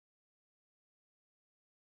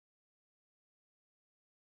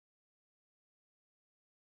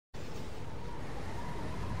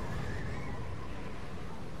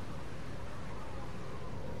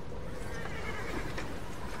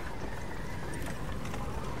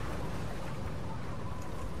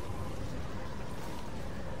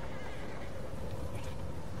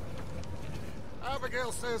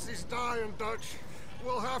Abigail says he's dying, Dutch.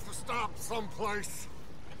 We'll have to stop someplace.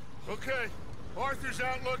 Okay. Arthur's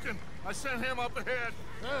out looking. I sent him up ahead.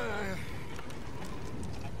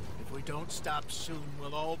 If we don't stop soon,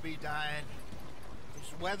 we'll all be dying.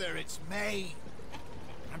 This weather, it's May.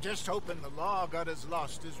 I'm just hoping the law got as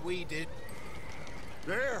lost as we did.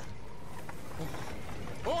 There!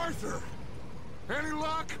 Arthur! Any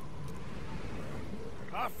luck?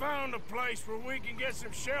 I found a place where we can get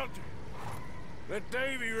some shelter. Let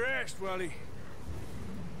Davy rest while he...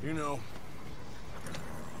 You know.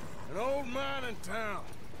 An old mining town.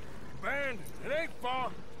 Abandoned. It ain't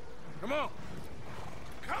far. Come on.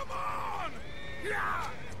 Come on! Yeah!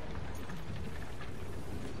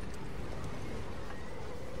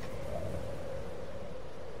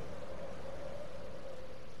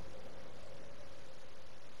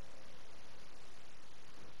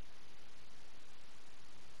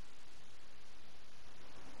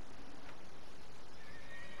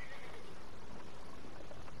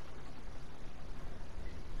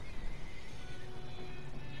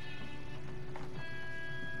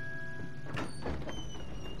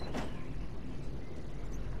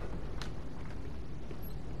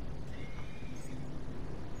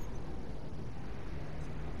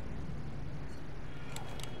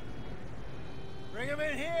 Bring him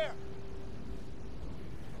in here!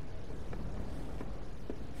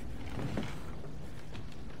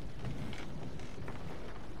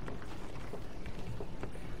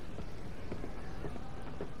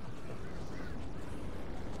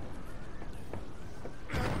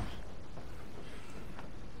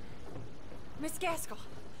 Miss Gaskell,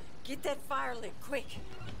 get that fire lit, quick.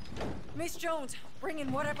 Miss Jones, bring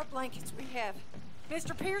in whatever blankets we have.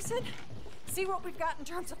 Mr. Pearson, see what we've got in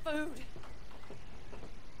terms of food.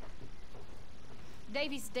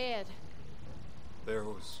 Davy's dead. There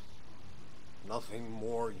was nothing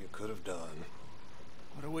more you could have done.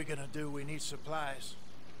 What are we gonna do? We need supplies.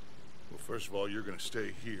 Well, first of all, you're gonna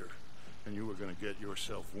stay here, and you were gonna get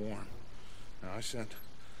yourself warm. Now, I sent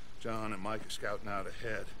John and Micah scouting out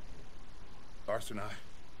ahead. Arthur and I,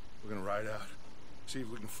 we're gonna ride out, see if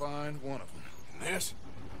we can find one of them. And this,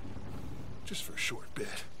 just for a short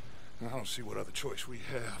bit. And I don't see what other choice we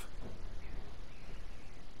have.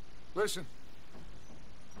 Listen.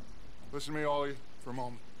 Listen to me, all of you, for a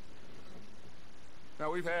moment.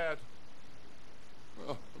 Now, we've had,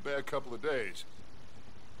 well, a bad couple of days.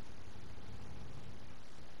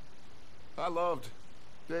 I loved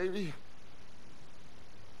Davy,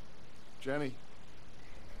 Jenny,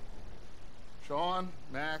 Sean,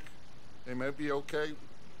 Mac. They may be okay.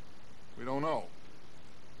 We don't know.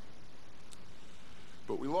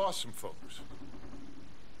 But we lost some folks.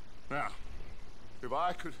 Now, if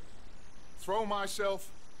I could throw myself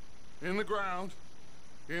in the ground,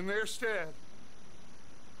 in their stead,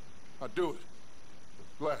 I'd do it,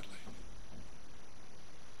 gladly.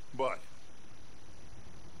 But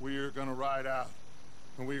we're gonna ride out,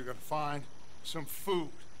 and we're gonna find some food.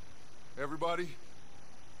 Everybody,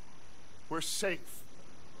 we're safe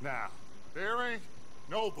now. There ain't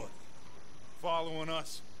nobody following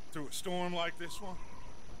us through a storm like this one.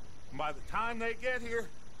 And by the time they get here,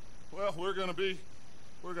 well, we're gonna be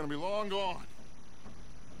long gone.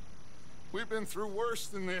 We've been through worse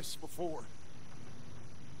than this before.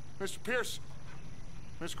 Mr. Pearson,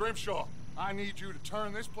 Miss Grimshaw, I need you to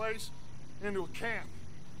turn this place into a camp.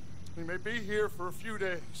 We may be here for a few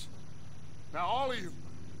days. Now, all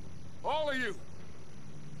of you,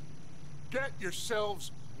 get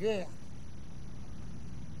yourselves warm.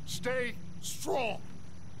 Stay strong.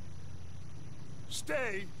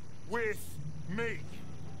 Stay with me.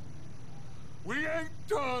 We ain't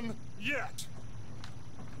done yet.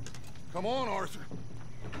 Come on, Arthur.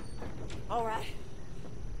 All right.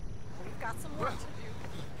 We've got some work to do.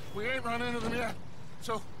 We ain't run into them yet,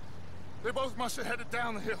 so they both must have headed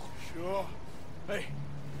down the hill. Sure. Hey,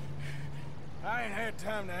 I ain't had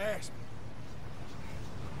time to ask.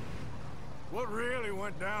 What really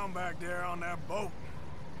went down back there on that boat?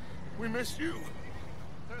 We missed you.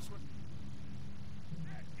 That's what...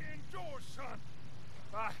 Get indoors, son.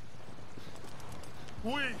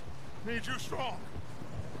 We need you strong.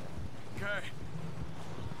 Okay.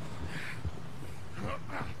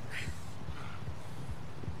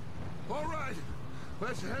 All right,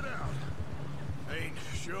 let's head out. Ain't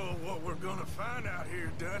sure what we're gonna find out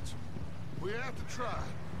here, Dutch. We have to try.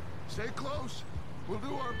 Stay close. We'll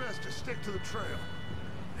do our best to stick to the trail.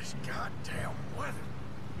 This goddamn weather.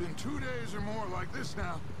 Been 2 days or more like this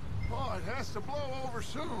now. Oh, it has to blow over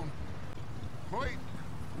soon. Wait,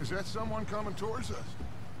 is that someone coming towards us?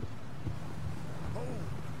 Oh.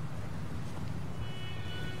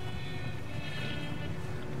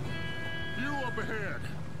 You up ahead?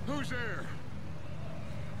 Who's there?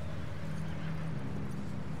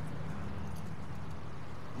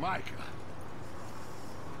 Micah.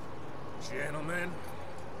 Gentlemen,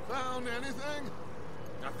 Found anything?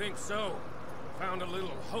 I think so. Found a little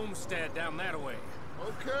homestead down that way.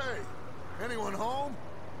 Okay. Anyone home?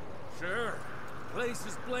 Sure. Place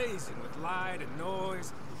is blazing with light and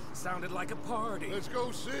noise. Sounded like a party. Let's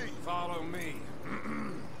go see. Follow me.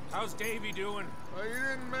 How's Davy doing? Well, you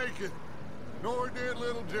didn't make it. Nor did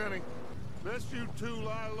little Jenny. Best you two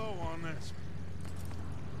lie low on this.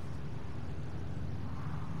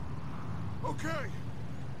 Okay.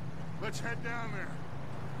 Let's head down there.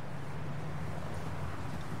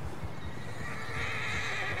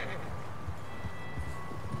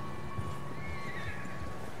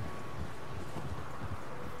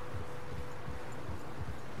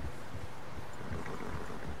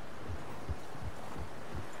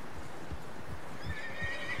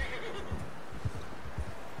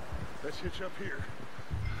 Let's hitch up here.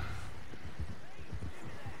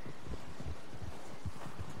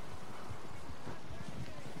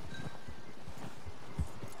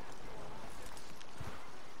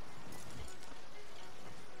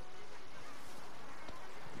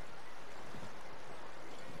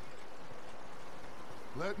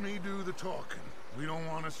 Let me do the talking. We don't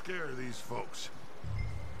want to scare these folks.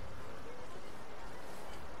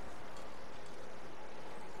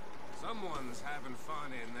 Someone's having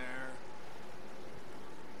fun in there.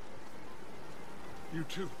 You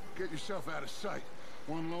two, get yourself out of sight.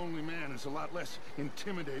 One lonely man is a lot less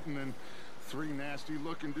intimidating than three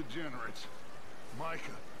nasty-looking degenerates.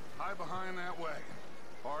 Micah, hide behind that wagon.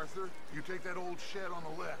 Arthur, you take that old shed on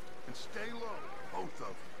the left, and stay low, both of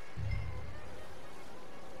you.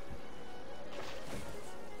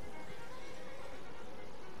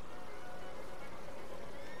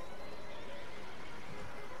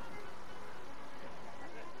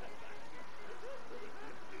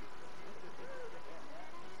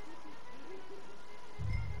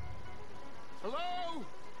 Hello?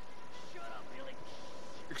 Shut up, Billy.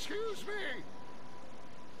 Excuse me?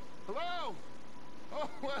 Hello? Oh,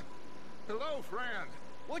 well, hello, friend.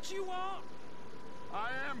 What you want?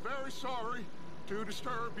 I am very sorry to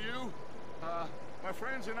disturb you. My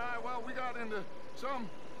friends and I, well, we got into some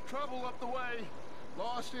trouble up the way,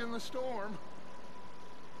 lost in the storm.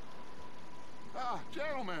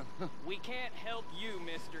 Gentlemen, We can't help you,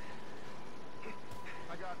 mister.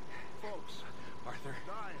 I got folks Arthur,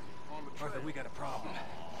 dying on the trail. Arthur, we got a problem.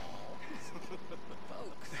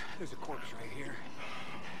 Folks, there's a corpse right here.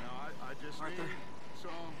 Now, I just Arthur, need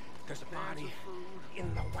some there's a cans of body food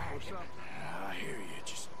in the or wagon. something. I hear you.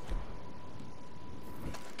 Just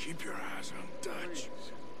keep your eyes on Dutch.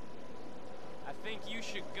 Please. I think you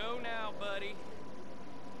should go now, buddy.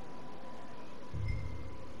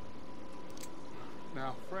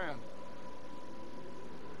 Now, friend,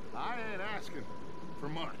 I ain't asking for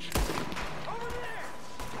much. Over there!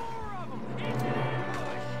 4 of them! Into the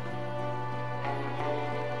ambush!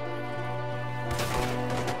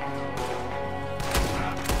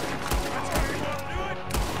 That's how you want to do it?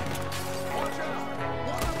 Watch out!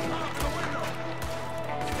 One of them out the window!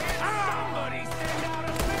 Somebody send out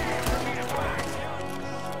a bear for me to find him!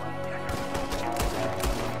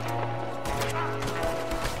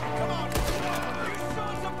 Come on! You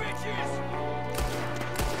sons of bitches!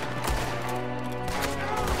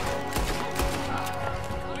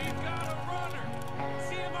 We've got a runner!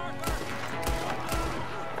 See him, Arthur?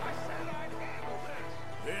 I said I'd handle this!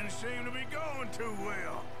 Didn't seem to be going too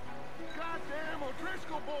well. Goddamn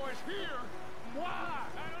O'Driscoll boys here! Why?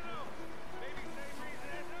 I don't know. Maybe same reason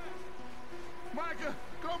as us. Micah,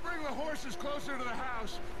 go bring the horses closer to the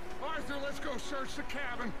house. Arthur, let's go search the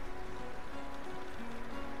cabin.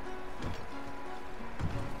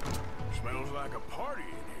 Smells like a party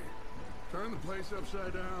in here. Turn the place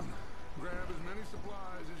upside down. Grab as many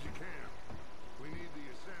supplies as you can. We need the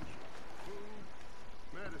essential. Food,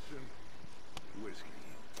 medicine, whiskey.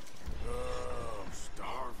 Oh, I'm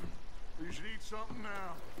starving. You should eat something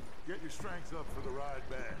now. Get your strength up for the ride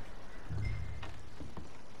back.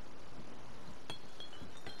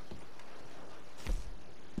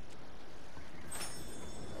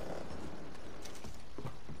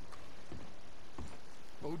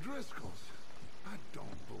 O'Driscoll's. I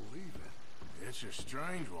don't believe it. It's a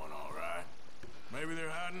strange one, all right. Maybe they're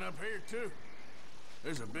hiding up here, too.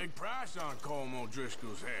 There's a big price on Colm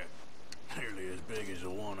O'Driscoll's head. Nearly as big as the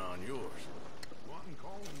one on yours. Wanting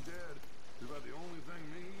Colin dead is about the only thing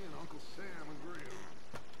me and Uncle Sam agree on.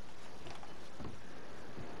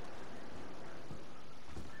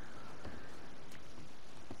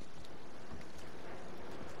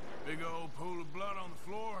 Big old pool of blood on the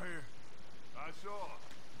floor here. I saw.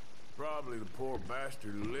 Probably the poor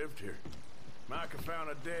bastard who lived here. Micah found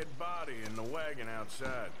a dead body in the wagon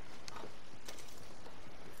outside.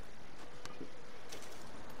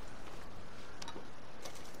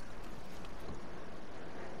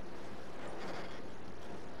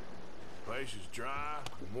 Place is dry,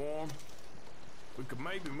 warm. We could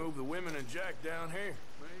maybe move the women and Jack down here.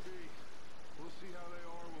 Maybe. We'll see how they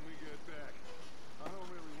are when we get back. I don't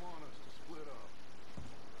really want us to split up.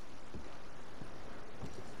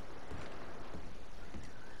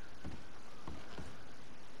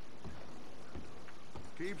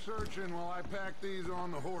 Keep searching while I pack these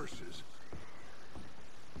on the horses.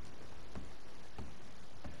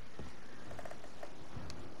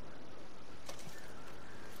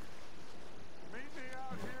 Meet me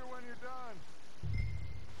out here when you're done.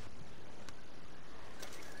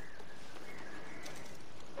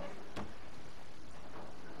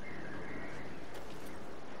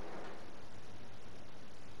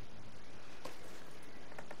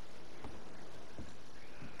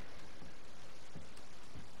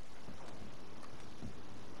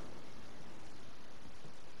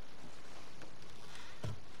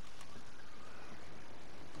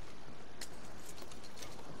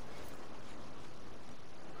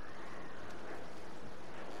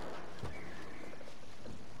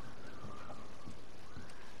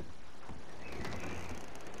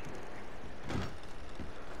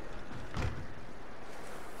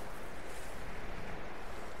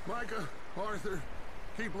 Micah, Arthur,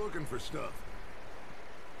 keep looking for stuff.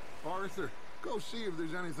 Arthur, go see if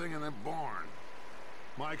there's anything in that barn.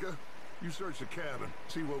 Micah, you search the cabin,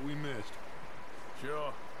 see what we missed.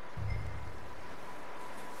 Sure.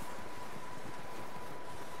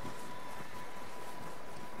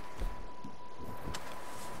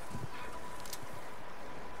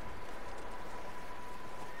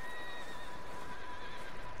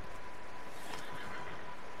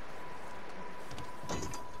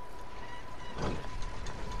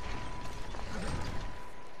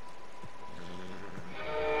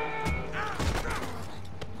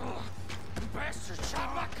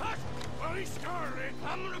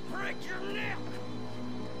 I'm gonna break your neck!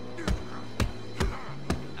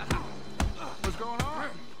 What's going on?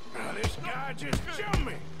 This guy just jumped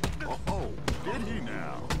me! Oh, did he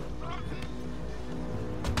now?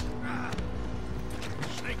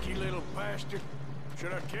 Sneaky little bastard.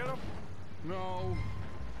 Should I kill him? No.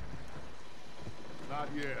 Not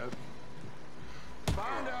yet.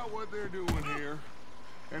 Find out what they're doing here,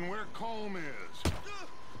 and where Colm is.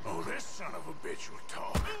 Oh, this son of a bitch will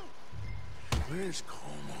talk. Where's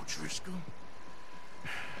Colm O'Driscoll?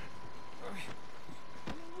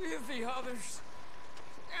 With the others.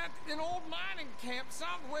 At an old mining camp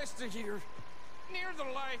southwest of here. Near the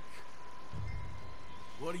lake.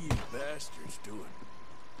 What are you bastards doing?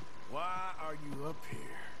 Why are you up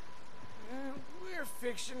here? We're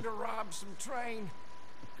fixing to rob some train.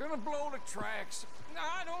 Gonna blow the tracks.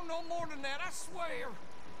 I don't know more than that, I swear.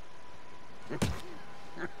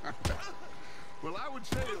 Well, I would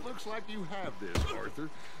say it looks like you have this, Arthur.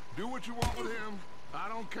 Do what you want with him. I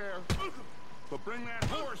don't care. But bring that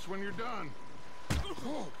horse when you're done. I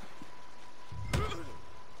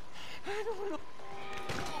don't know.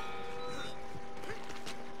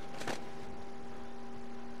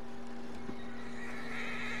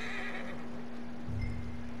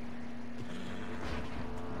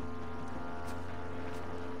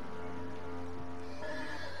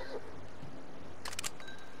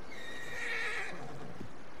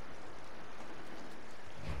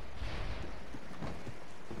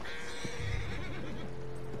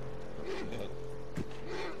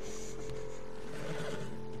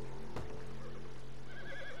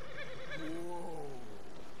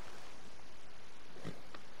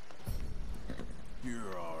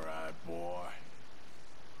 You're all right, boy.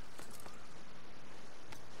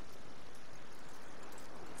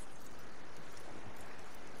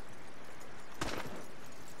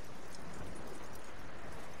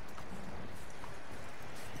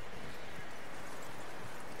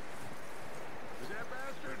 Is that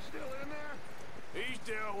bastard still in there? He's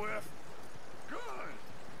dealt with. Good.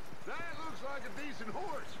 That looks like a decent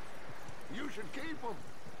horse. You should keep him.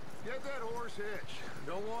 Get that horse hitched.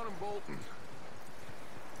 Don't want him bolting.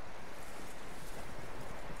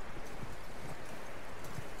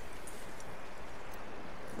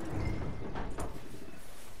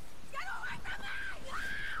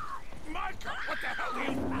 Micah, what the hell are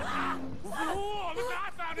you? Whoa, look what I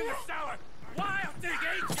found in the cellar. Wild thing,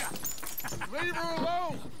 ain't ya? Leave her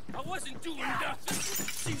alone. I wasn't doing nothing.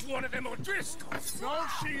 She's one of them O'Driscolls. No,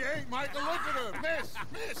 she ain't, Michael. Look at her. Miss.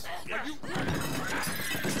 Are you...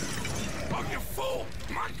 I'll You fool!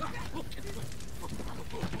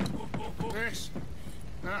 Miss,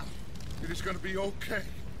 now, it is gonna be okay.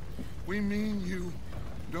 We mean you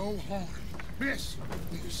no harm. Miss,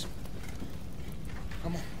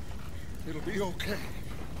 come on. It'll be okay.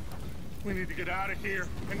 We need to get out of here,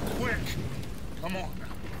 and quick. Come on now.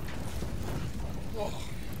 Oh.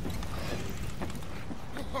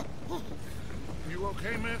 You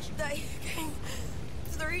okay, miss? They came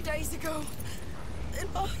 3 days ago.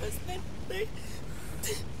 And my husband, they...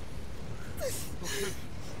 Okay.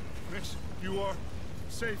 Miss, you are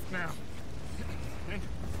safe now. And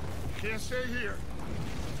you can't stay here.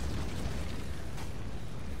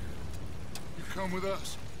 You come with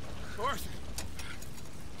us. Arthur.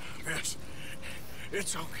 Miss,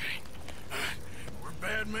 it's okay. We're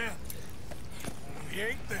bad men. We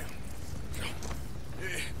ain't them.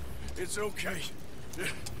 It's okay.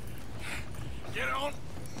 Get on.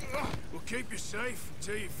 We'll keep you safe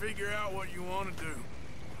until you figure out what you want to do.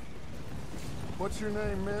 What's your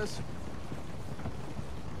name, miss?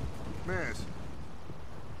 Miss.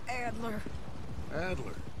 Adler.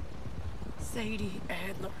 Adler. Sadie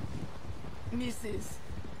Adler. Mrs.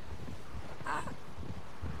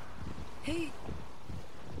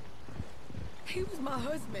 He was my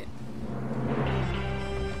husband.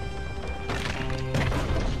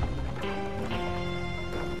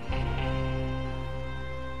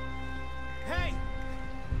 Hey!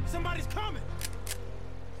 Somebody's coming!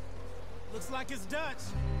 Looks like it's Dutch.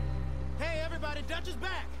 Hey, everybody, Dutch is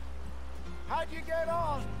back! How'd you get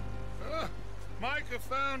on? Micah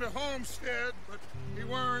found a homestead, but he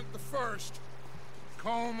weren't the first.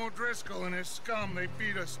 Colm O'Driscoll and his scum, they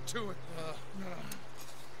beat us to it.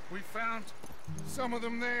 We found some of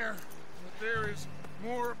them there, but there is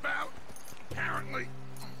more about, apparently.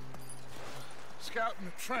 Scouting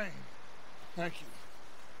the train. Thank you.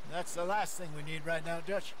 That's the last thing we need right now,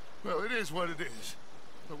 Dutch. Well, it is what it is.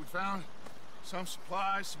 But we found some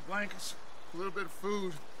supplies, some blankets, a little bit of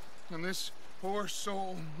food, and this poor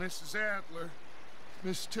soul, Mrs. Adler,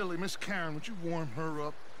 Miss Tilly, Miss Karen, would you warm her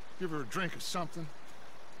up? Give her a drink or something?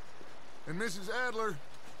 And Mrs. Adler,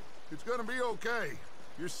 it's gonna be okay.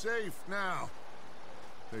 You're safe now.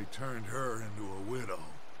 They turned her into a widow.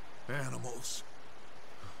 Animals.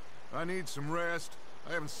 I need some rest.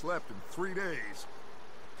 I haven't slept in 3 days.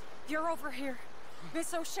 You're over here.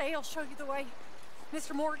 Miss O'Shea will show you the way.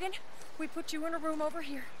 Mr. Morgan, we put you in a room over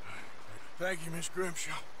here. Thank you, Miss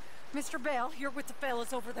Grimshaw. Mr. Bell, you're with the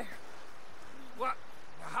fellas over there. What?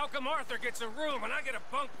 How come Arthur gets a room and I get a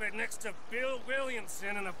bunk bed next to Bill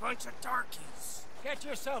Williamson and a bunch of darkies? Get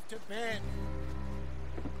yourself to bed.